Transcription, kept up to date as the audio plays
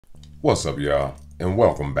What's up, y'all, and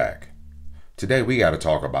welcome back. Today we got to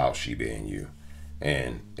talk about Shiba Inu,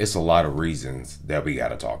 and it's a lot of reasons that we got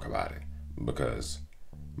to talk about it because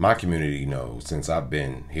my community knows since I've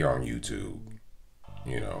been here on YouTube,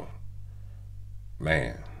 you know,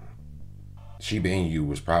 man, Shiba Inu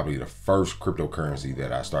was probably the first cryptocurrency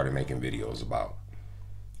that I started making videos about,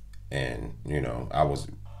 and I was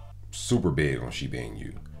super big on Shiba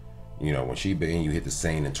Inu. When Shiba Inu hit the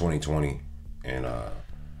scene in 2020 and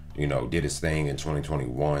did its thing in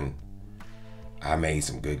 2021, I made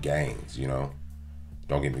some good gains,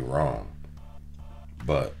 don't get me wrong.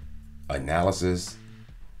 But analysis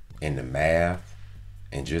and the math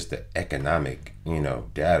and just the economic,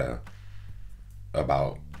 data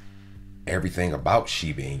about everything about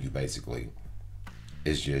Shiba Inu basically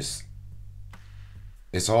is just,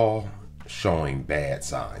 it's all showing bad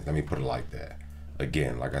signs. Let me put it like that.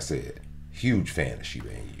 Again, like I said, huge fan of Shiba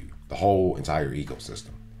Inu, the whole entire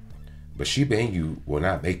ecosystem. But Shiba Inu will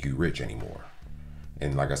not make you rich anymore.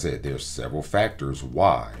 And like I said, there's several factors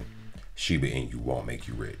why Shiba Inu won't make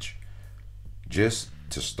you rich. Just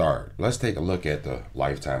to start, let's take a look at the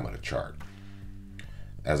lifetime of the chart.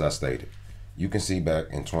 As I stated, you can see back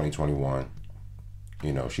in 2021,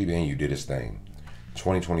 Shiba Inu did its thing.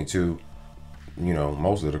 2022,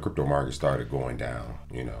 most of the crypto market started going down,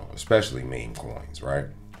 especially meme coins, right?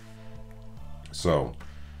 So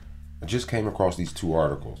I just came across these two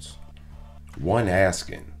articles. One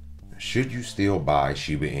asking, should you still buy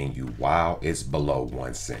Shiba Inu while it's below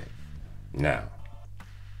 1 cent? Now,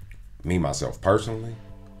 me, myself personally,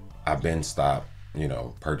 I've been stopped,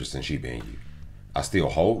 purchasing Shiba Inu. I still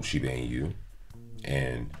hold Shiba Inu,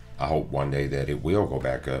 and I hope one day that it will go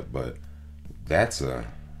back up, but that's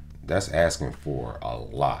asking for a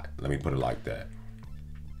lot. Let me put it like that.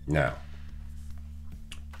 Now,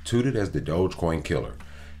 touted as the Dogecoin killer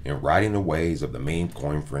and riding the waves of the meme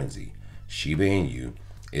coin frenzy, Shiba Inu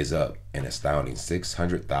is up an astounding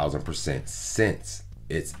 600,000% since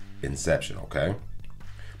its inception, okay?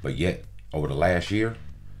 But yet, over the last year,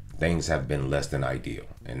 things have been less than ideal,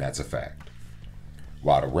 and that's a fact.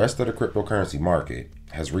 While the rest of the cryptocurrency market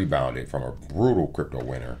has rebounded from a brutal crypto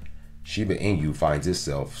winter, Shiba Inu finds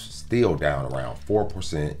itself still down around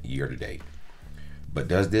 4% year to date. But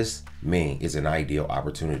does this mean it's an ideal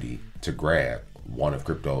opportunity to grab one of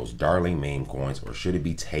crypto's darling meme coins, or should it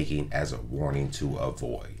be taken as a warning to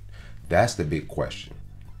avoid? That's the big question.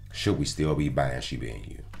 Should we still be buying Shiba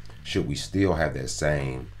Inu? Should we still have that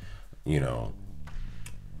same,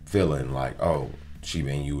 feeling like, oh, Shiba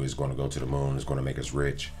Inu is going to go to the moon, it's going to make us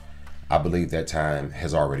rich? I believe that time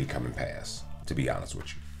has already come and passed, to be honest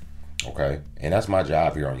with you. Okay? And that's my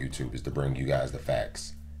job here on YouTube, is to bring you guys the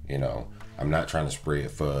facts. I'm not trying to spread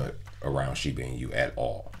FUD around Shiba Inu at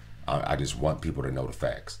all. I just want people to know the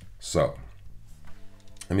facts. So,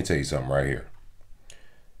 let me tell you something right here.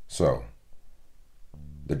 So,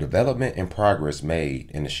 the development and progress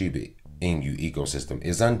made in the Shiba Inu ecosystem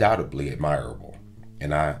is undoubtedly admirable,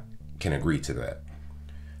 and I can agree to that.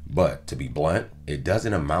 But to be blunt, it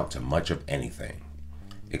doesn't amount to much of anything.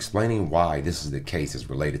 Explaining why this is the case is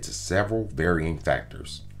related to several varying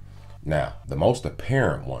factors. Now, the most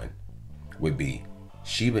apparent one would be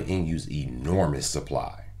Shiba Inu's enormous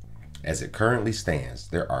supply. As it currently stands,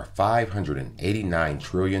 there are 589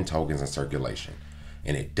 trillion tokens in circulation,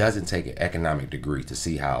 and it doesn't take an economic degree to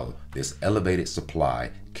see how this elevated supply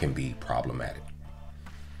can be problematic.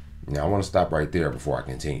 Now, I want to stop right there before I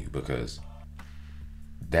continue, because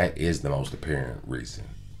that is the most apparent reason.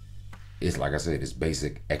 It's like I said, it's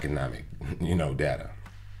basic economic, data.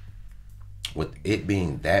 With it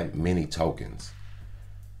being that many tokens,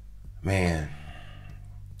 man,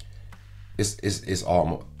 it's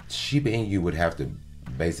almost, Shiba Inu would have to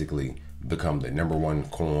basically become the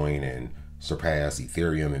 #1 coin and surpass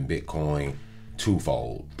Ethereum and Bitcoin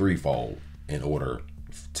twofold, threefold in order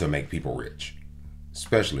to make people rich,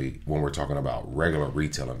 especially when we're talking about regular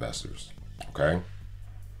retail investors. Okay,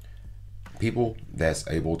 people that's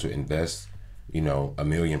able to invest, $1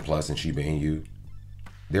 million plus in Shiba Inu,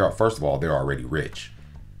 first of all, they're already rich,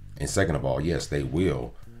 and second of all, yes, they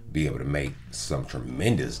will be able to make some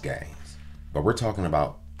tremendous gains. But we're talking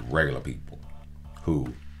about regular people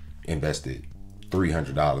who invested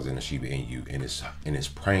 $300 in a Shiba Inu and is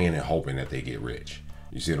praying and hoping that they get rich.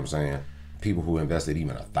 You see what I'm saying? People who invested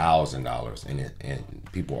even $1,000 in it, and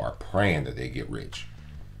people are praying that they get rich.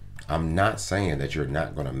 I'm not saying that you're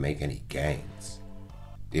not going to make any gains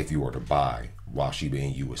if you were to buy while Shiba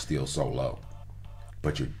Inu is still so low,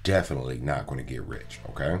 but you're definitely not going to get rich.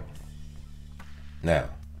 Okay. Now,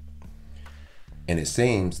 and it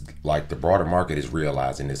seems like the broader market is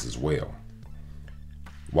realizing this as well.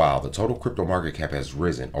 While the total crypto market cap has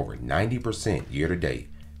risen over 90% year to date,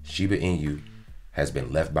 Shiba Inu has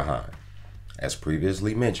been left behind. As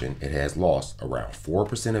previously mentioned, it has lost around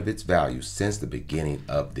 4% of its value since the beginning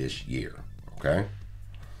of this year. Okay?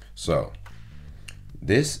 So,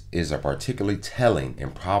 this is a particularly telling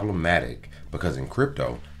and problematic because in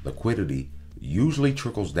crypto, liquidity usually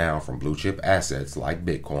trickles down from blue chip assets like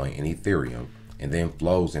Bitcoin and Ethereum and then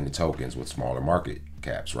flows into tokens with smaller market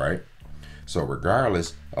caps, right? So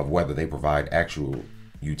regardless of whether they provide actual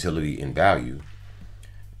utility and value,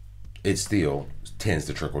 it still tends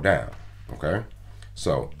to trickle down, okay?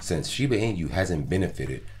 So since Shiba Inu hasn't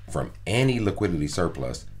benefited from any liquidity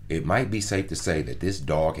surplus, it might be safe to say that this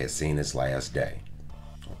dog has seen its last day,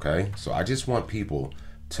 okay? So I just want people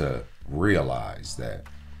to realize that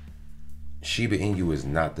Shiba Inu is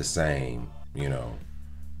not the same,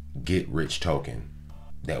 get rich token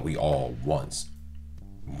that we all once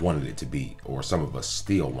wanted it to be, or some of us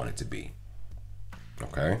still want it to be.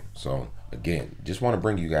 Okay, so again, just want to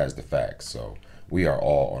bring you guys the facts so we are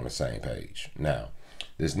all on the same page. Now,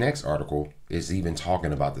 this next article is even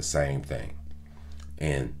talking about the same thing,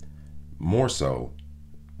 and more so,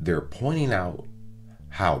 they're pointing out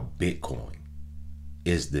how Bitcoin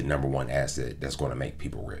is the #1 asset that's going to make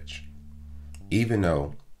people rich. Even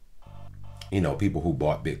though, people who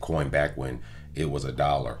bought Bitcoin back when it was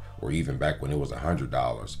 $1, or even back when it was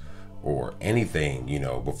 $100, or anything,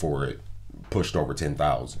 before it pushed over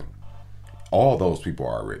 10,000, all those people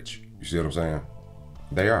are rich. You see what I'm saying?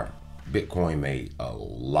 They are. Bitcoin made a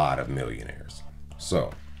lot of millionaires.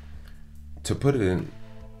 So, to put it in,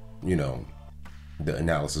 the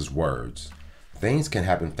analysis words, things can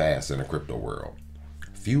happen fast in the crypto world.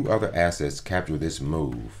 Few other assets capture this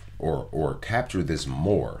move or capture this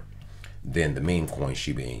more than the meme coin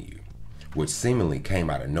Shiba Inu, which seemingly came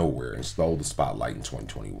out of nowhere and stole the spotlight in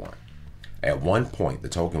 2021. At one point, the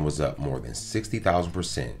token was up more than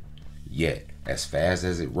 60,000%, yet as fast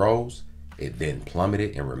as it rose, it then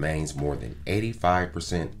plummeted and remains more than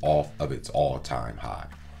 85% off of its all-time high.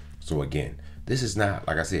 So again, this is not,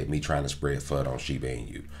 like I said, me trying to spread FUD on Shiba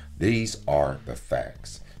Inu. These are the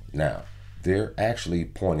facts. Now, they're actually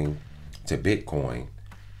pointing to Bitcoin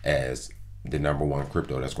as the #1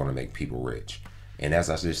 crypto that's going to make people rich. And as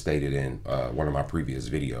I just stated in one of my previous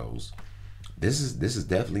videos, this is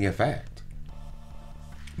definitely a fact.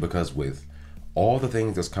 Because with all the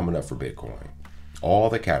things that's coming up for Bitcoin, all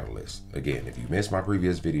the catalysts, again, if you missed my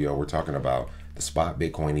previous video, we're talking about the spot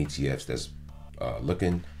Bitcoin ETFs that's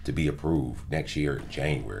looking to be approved next year in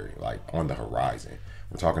January, like on the horizon.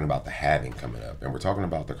 We're talking about the halving coming up, and we're talking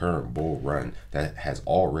about the current bull run that has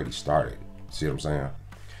already started. See what I'm saying?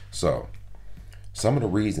 So, some of the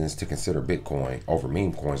reasons to consider Bitcoin over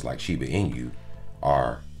meme coins like Shiba Inu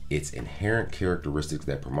are its inherent characteristics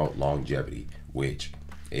that promote longevity, which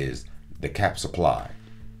is the cap supply.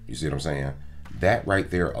 You see what I'm saying? That right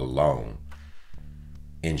there alone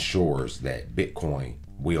ensures that Bitcoin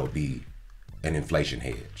will be an inflation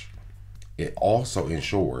hedge. It also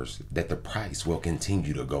ensures that the price will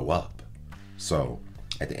continue to go up. So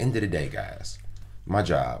at the end of the day, guys, my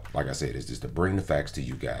job, like I said, is just to bring the facts to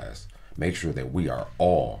you guys. Make sure that we are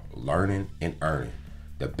all learning and earning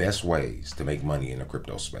the best ways to make money in the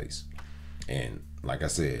crypto space. And like I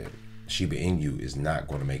said, Shiba Inu is not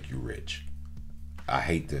going to make you rich. I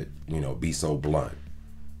hate to, be so blunt,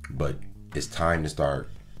 but it's time to start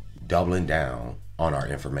doubling down on our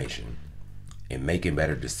information and making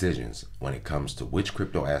better decisions when it comes to which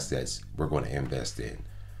crypto assets we're going to invest in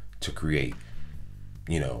to create,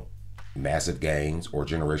 massive gains or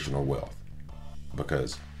generational wealth.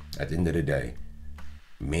 Because at the end of the day,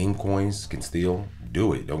 meme coins can still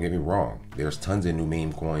do it. Don't get me wrong. There's tons of new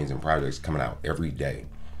meme coins and projects coming out every day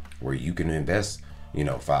where you can invest,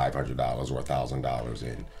 $500 or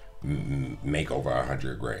 $1,000 and make over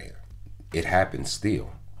 100 grand. It happens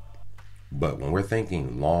still. But when we're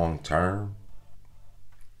thinking long term,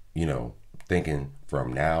 thinking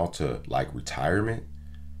from now to like retirement,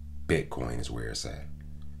 Bitcoin is where it's at.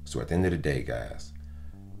 So at the end of the day, guys,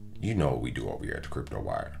 you know what we do over here at the Crypto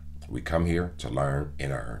Wire. We come here to learn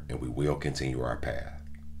and earn, and we will continue our path.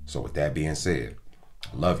 So with that being said,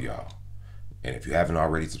 I love y'all. And if you haven't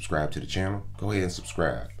already subscribed to the channel, go ahead and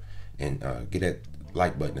subscribe and get that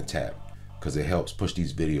like button to tap, because it helps push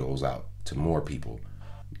these videos out to more people,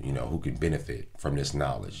 who can benefit from this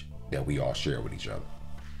knowledge that we all share with each other.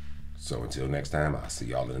 So until next time, I'll see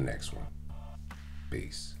y'all in the next one.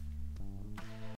 Peace.